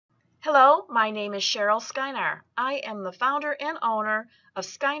Hello, my name is Cheryl Skynar. I am the founder and owner of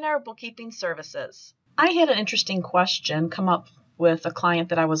Skynar Bookkeeping Services. I had an interesting question come up with a client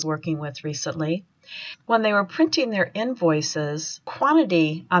that I was working with recently. When they were printing their invoices,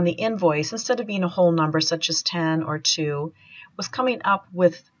 quantity on the invoice, instead of being a whole number such as 10 or 2, was coming up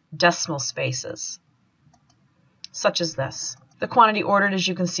with decimal spaces, such as this. The quantity ordered, as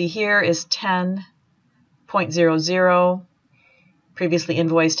you can see here, is 10.00. Previously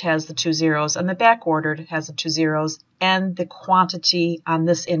invoiced has the 2 zeros, and the back ordered has the 2 zeros, and the quantity on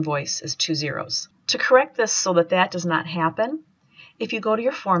this invoice is 2 zeros. To correct this so that that does not happen, if you go to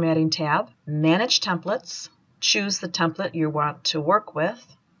your Formatting tab, Manage Templates, choose the template you want to work with,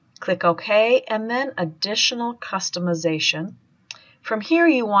 click OK, and then Additional Customization. From here,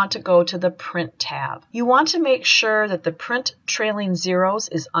 you want to go to the Print tab. You want to make sure that the Print Trailing Zeros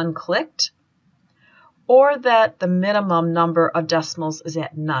is unclicked, or that the minimum number of decimals is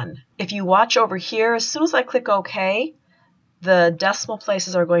at none. If you watch over here, as soon as I click OK, the decimal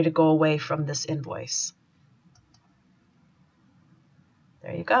places are going to go away from this invoice.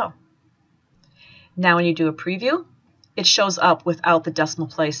 There you go. Now when you do a preview, it shows up without the decimal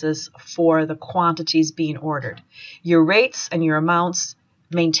places for the quantities being ordered. Your rates and your amounts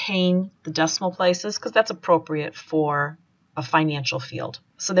maintain the decimal places because that's appropriate for a financial field.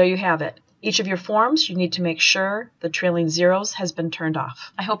 So there you have it. Each of your forms, you need to make sure the trailing zeros has been turned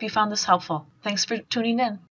off. I hope you found this helpful. Thanks for tuning in.